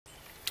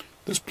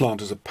This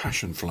plant is a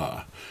passion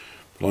flower,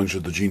 belongs to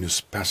the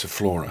genus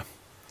Passiflora.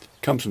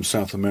 It comes from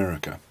South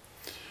America.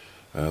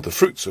 The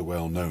fruits are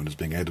well known as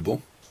being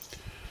edible,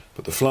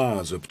 but the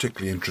flowers are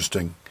particularly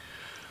interesting.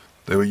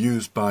 They were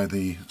used by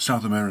the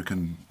South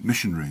American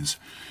missionaries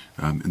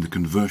in the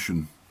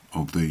conversion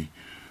of the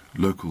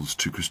locals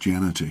to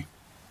Christianity.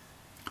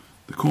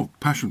 They're called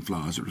passion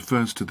flowers. It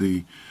refers to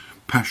the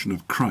passion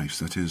of Christ,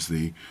 that is,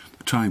 the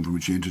time for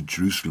which he entered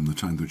Jerusalem, the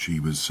time for which he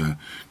was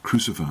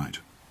crucified.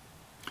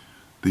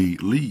 The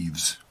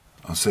leaves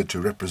are said to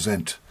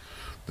represent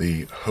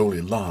the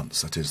holy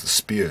lance, that is, the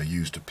spear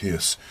used to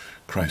pierce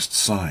Christ's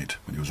side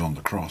when he was on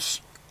the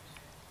cross.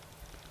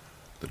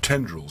 The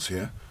tendrils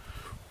here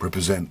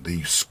represent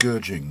the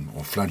scourging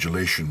or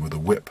flagellation with a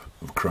whip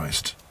of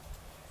Christ.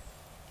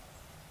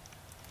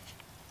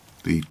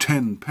 The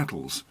 10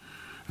 petals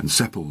and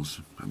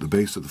sepals at the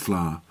base of the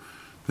flower,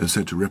 they're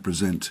said to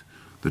represent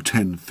the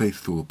 10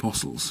 faithful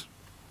apostles.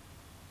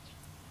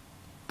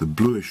 The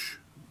bluish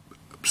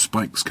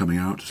spikes coming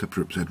out said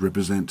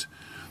represent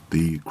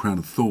the crown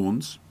of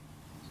thorns.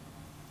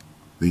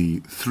 The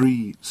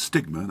 3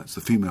 stigma, that's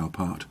the female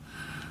part,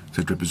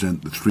 said to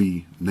represent the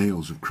 3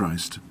 nails of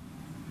Christ.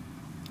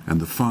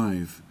 And the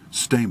 5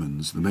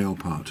 stamens, the male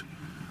part,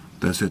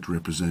 they're said to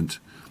represent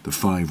the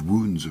 5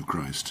 wounds of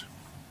Christ.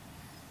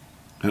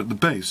 And at the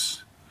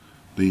base,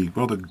 the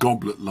rather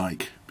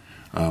goblet-like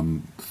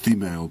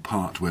female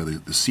part where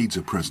the seeds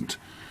are present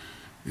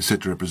is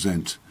said to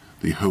represent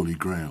the Holy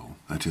Grail,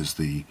 that is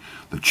the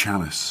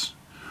chalice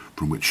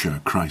from which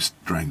Christ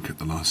drank at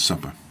the Last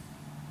Supper.